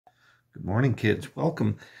Good morning, kids.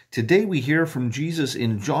 Welcome. Today we hear from Jesus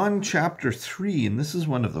in John chapter 3, and this is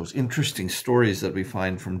one of those interesting stories that we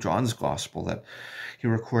find from John's gospel, that he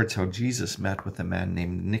records how Jesus met with a man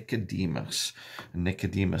named Nicodemus. And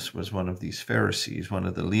Nicodemus was one of these Pharisees, one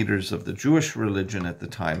of the leaders of the Jewish religion at the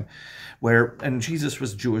time, and Jesus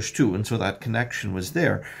was Jewish too, and so that connection was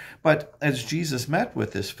there. But as Jesus met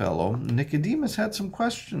with this fellow, Nicodemus had some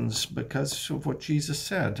questions because of what Jesus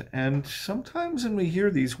said. And sometimes when we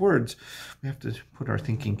hear these words, we have to put our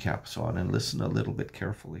thinking caps on and listen a little bit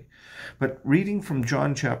carefully. But reading from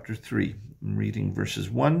John chapter 3, reading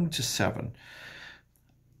verses 1 to 7.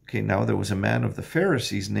 Okay, now there was a man of the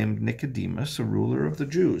Pharisees named Nicodemus, a ruler of the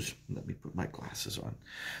Jews. Let me put my glasses on.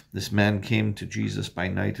 This man came to Jesus by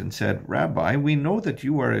night and said, "Rabbi, we know that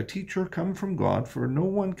you are a teacher come from God, for no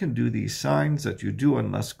one can do these signs that you do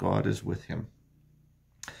unless God is with him."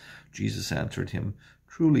 Jesus answered him,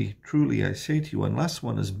 "Truly, truly, I say to you, unless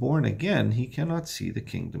one is born again, he cannot see the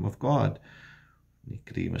kingdom of God."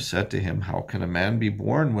 Nicodemus said to him, "How can a man be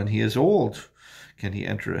born when he is old? Can he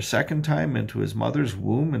enter a second time into his mother's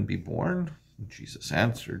womb and be born?" And Jesus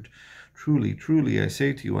answered, "Truly, truly, I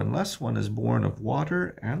say to you, unless one is born of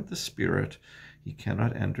water and the Spirit, he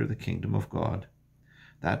cannot enter the kingdom of God.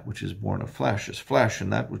 That which is born of flesh is flesh,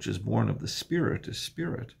 and that which is born of the Spirit is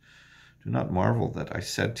spirit. Do not marvel that I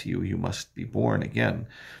said to you, you must be born again.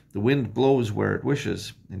 The wind blows where it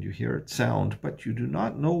wishes, and you hear its sound, but you do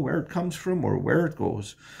not know where it comes from or where it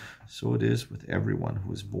goes. So it is with everyone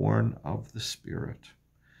who is born of the Spirit."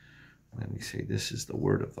 And then we say, "This is the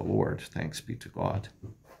word of the Lord. Thanks be to God."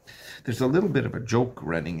 There's a little bit of a joke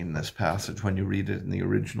running in this passage when you read it in the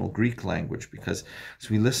original Greek language, because as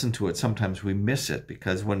we listen to it, sometimes we miss it,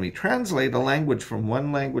 because when we translate a language from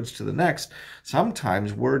one language to the next,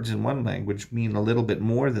 sometimes words in one language mean a little bit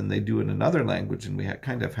more than they do in another language, and we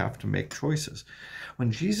kind of have to make choices.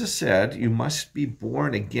 When Jesus said, "You must be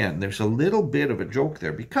born again," there's a little bit of a joke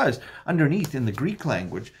there, because underneath in the Greek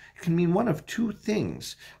language, it can mean one of two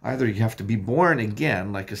things. Either you have to be born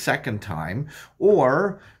again, like a second time,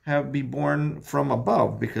 or be born from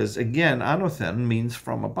above, because again, anothen means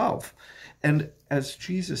from above. And as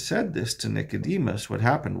Jesus said this to Nicodemus, what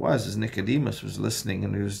happened was Nicodemus was listening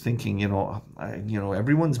and he was thinking,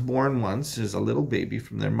 everyone's born once as a little baby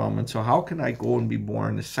from their mom, and so how can I go and be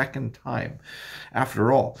born a second time?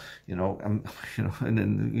 After all, and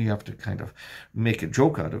then you have to kind of make a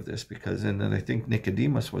joke out of this, because, and then I think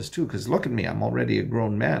Nicodemus was too, because look at me, I'm already a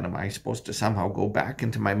grown man. Am I supposed to somehow go back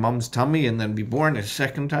into my mom's tummy and then be born a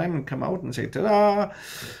second time and come out and say, ta-da?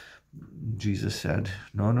 Jesus said,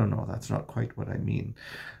 no, that's not quite what I mean.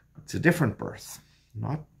 It's a different birth,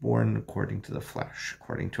 not born according to the flesh,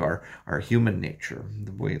 according to our human nature,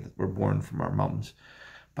 the way that we're born from our mums,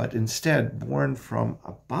 but instead born from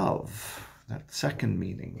above, that second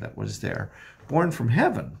meaning that was there, born from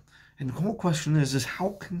heaven. And the whole question is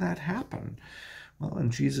how can that happen? Well,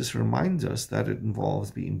 and Jesus reminds us that it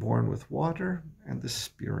involves being born with water and the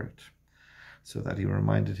Spirit. So that he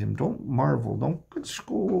reminded him, don't marvel, don't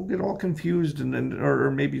go get all confused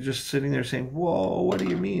or maybe just sitting there saying, whoa, what do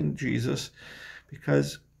you mean, Jesus?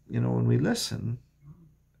 Because, when we listen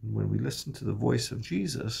to the voice of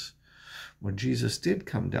Jesus, when Jesus did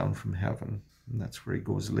come down from heaven, and that's where he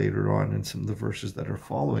goes later on in some of the verses that are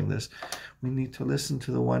following this, we need to listen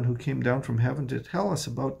to the one who came down from heaven to tell us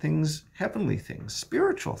about things, heavenly things,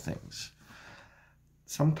 spiritual things.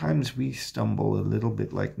 Sometimes we stumble a little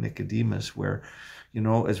bit like Nicodemus, where,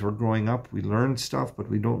 as we're growing up, we learn stuff, but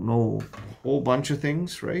we don't know a whole bunch of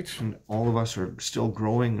things, right? And all of us are still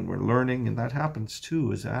growing and we're learning, and that happens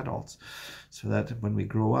too as adults. So that when we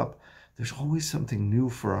grow up, there's always something new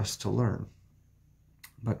for us to learn.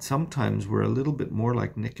 But sometimes we're a little bit more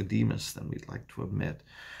like Nicodemus than we'd like to admit.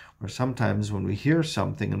 Or sometimes when we hear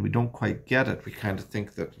something and we don't quite get it, we kind of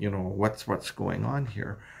think that, what's going on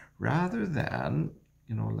here, rather than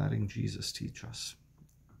letting Jesus teach us.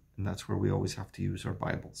 And that's where we always have to use our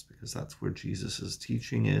Bibles, because that's where Jesus's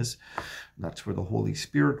teaching is. That's where the Holy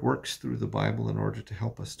Spirit works through the Bible in order to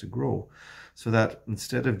help us to grow. So that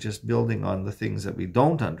instead of just building on the things that we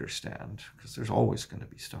don't understand, because there's always going to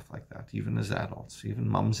be stuff like that, even as adults, even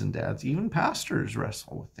mums and dads, even pastors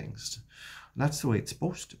wrestle with things. And that's the way it's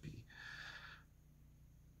supposed to be.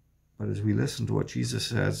 But as we listen to what Jesus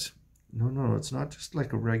says, no, it's not just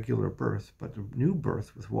like a regular birth, but a new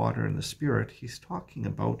birth with water and the Spirit. He's talking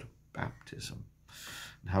about baptism.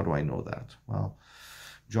 And how do I know that? Well,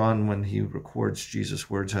 John, when he records Jesus'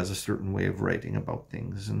 words, has a certain way of writing about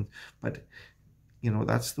things. But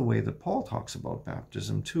that's the way that Paul talks about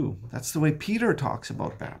baptism too. That's the way Peter talks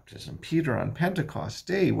about baptism. Peter on Pentecost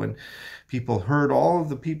Day, when people heard all of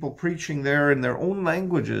the people preaching there in their own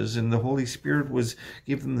languages, and the Holy Spirit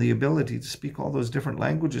gave them the ability to speak all those different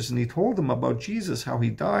languages, and he told them about Jesus, how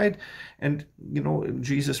he died, and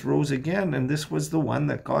Jesus rose again, and this was the one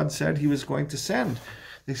that God said he was going to send.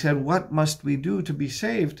 They said, "What must we do to be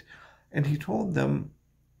saved?" And he told them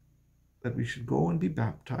that we should go and be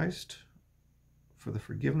baptized for the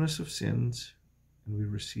forgiveness of sins, and we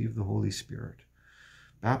receive the Holy Spirit.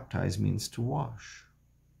 Baptize means to wash.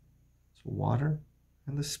 So water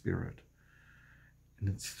and the Spirit. And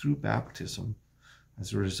it's through baptism,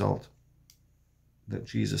 as a result, that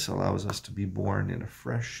Jesus allows us to be born in a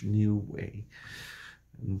fresh, new way.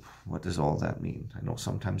 And what does all that mean? I know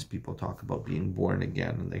sometimes people talk about being born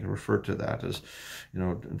again, and they refer to that as,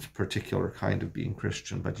 a particular kind of being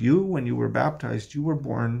Christian. But when you were baptized, you were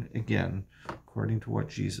born again, according to what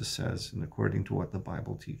Jesus says and according to what the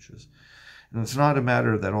Bible teaches. And it's not a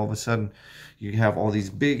matter that all of a sudden you have all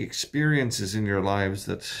these big experiences in your lives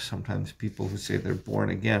that sometimes people who say they're born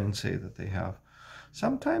again say that they have.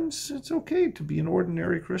 Sometimes it's okay to be an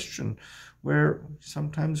ordinary Christian, where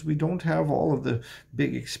sometimes we don't have all of the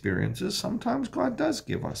big experiences. Sometimes God does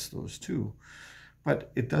give us those too.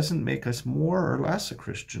 But it doesn't make us more or less a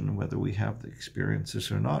Christian whether we have the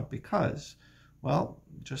experiences or not, because, well,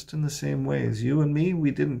 just in the same way as you and me,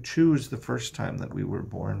 we didn't choose the first time that we were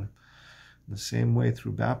born. In the same way,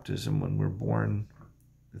 through baptism, when we're born,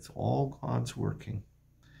 it's all God's working.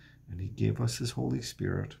 And he gave us his Holy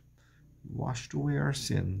Spirit, washed away our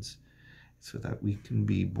sins, so that we can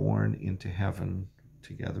be born into heaven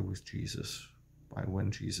together with Jesus by when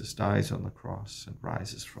Jesus dies on the cross and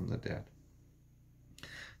rises from the dead.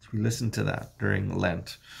 So we listen to that during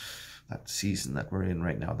Lent, that season that we're in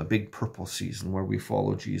right now, the big purple season where we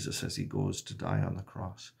follow Jesus as he goes to die on the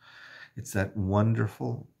cross. It's that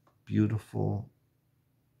wonderful, beautiful,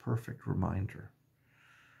 perfect reminder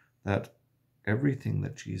that everything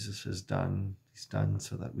that Jesus has done, he's done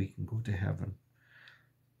so that we can go to heaven.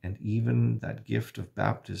 And even that gift of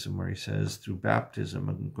baptism where he says, through baptism,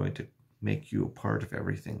 I'm going to make you a part of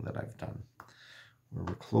everything that I've done, where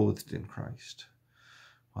we're clothed in Christ.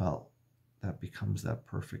 Well, that becomes that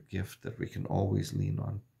perfect gift that we can always lean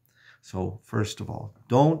on. So first of all,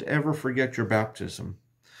 don't ever forget your baptism.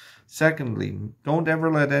 Secondly, don't ever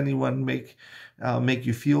let anyone make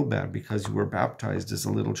you feel bad because you were baptized as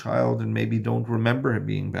a little child and maybe don't remember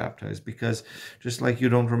being baptized, because just like you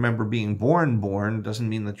don't remember being born doesn't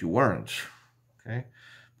mean that you weren't, okay?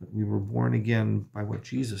 But we were born again by what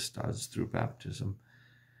Jesus does through baptism.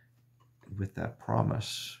 With that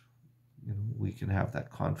promise, we can have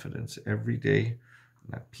that confidence every day,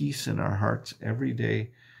 that peace in our hearts every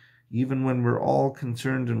day. Even when we're all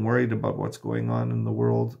concerned and worried about what's going on in the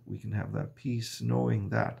world, we can have that peace knowing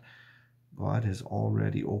that God has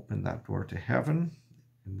already opened that door to heaven,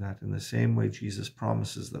 and that in the same way Jesus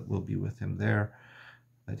promises that we'll be with him there,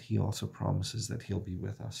 that he also promises that he'll be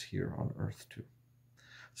with us here on earth too.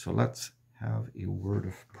 So let's have a word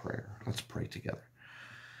of prayer. Let's pray together.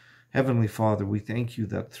 Heavenly Father, we thank you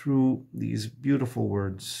that through these beautiful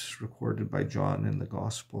words recorded by John in the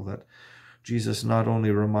Gospel, that Jesus not only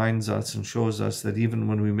reminds us and shows us that even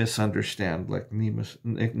when we misunderstand, like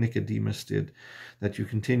Nicodemus did, that you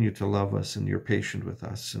continue to love us and you're patient with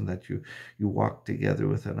us, and that you walk together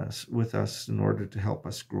with us in order to help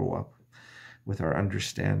us grow up with our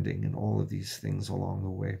understanding and all of these things along the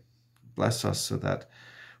way. Bless us so that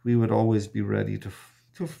we would always be ready to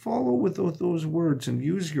follow with those words and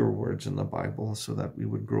use your words in the Bible, so that we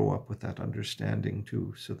would grow up with that understanding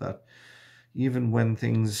too, so that even when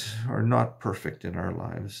things are not perfect in our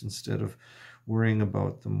lives, instead of worrying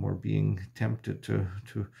about them or being tempted to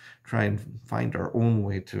try and find our own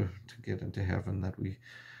way to get into heaven, that we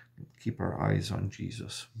keep our eyes on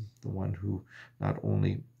Jesus, the one who not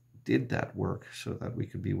only did that work so that we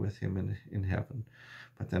could be with him in heaven,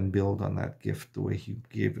 but then build on that gift the way he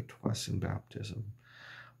gave it to us in baptism.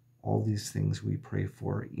 All these things we pray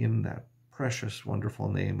for in that precious, wonderful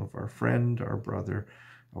name of our friend, our brother,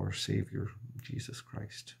 our Savior, Jesus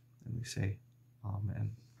Christ. And we say,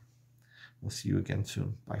 Amen. We'll see you again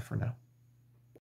soon. Bye for now.